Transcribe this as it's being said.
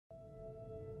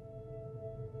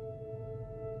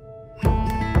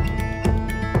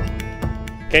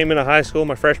Came into high school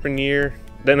my freshman year,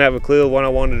 didn't have a clue what I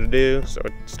wanted to do, so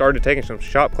I started taking some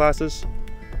shop classes.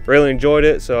 Really enjoyed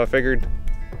it, so I figured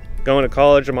going to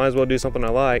college I might as well do something I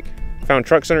like. Found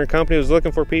Truck Center Company was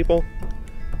looking for people.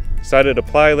 Decided to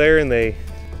apply there and they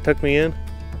took me in.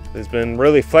 It's been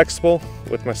really flexible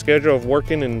with my schedule of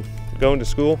working and going to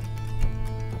school.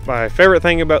 My favorite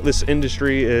thing about this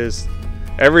industry is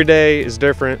every day is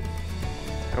different.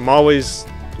 I'm always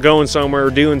going somewhere,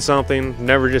 doing something,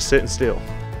 never just sitting still.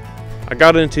 I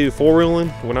got into four-wheeling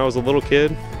when I was a little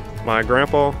kid. My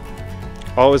grandpa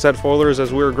always had four-wheelers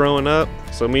as we were growing up,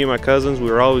 so me and my cousins,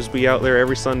 we would always be out there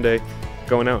every Sunday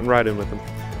going out and riding with them.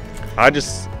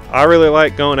 I really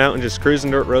like going out and just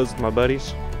cruising dirt roads with my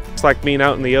buddies. It's like being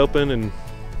out in the open and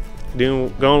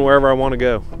going wherever I want to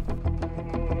go.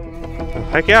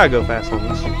 Heck yeah, I go fast on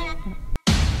this.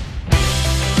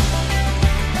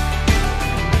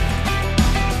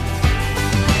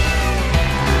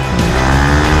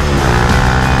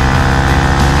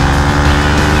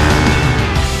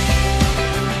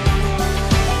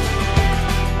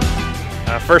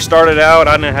 I first started out,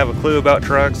 I didn't have a clue about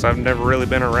trucks. I've never really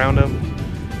been around them.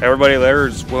 Everybody there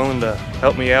is willing to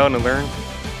help me out and learn.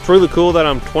 It's really cool that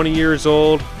I'm 20 years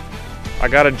old. I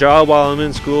got a job while I'm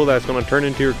in school that's going to turn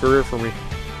into a career for me.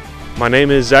 My name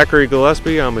is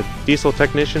Zackary. I'm a diesel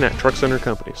technician at Truck Center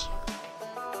Companies.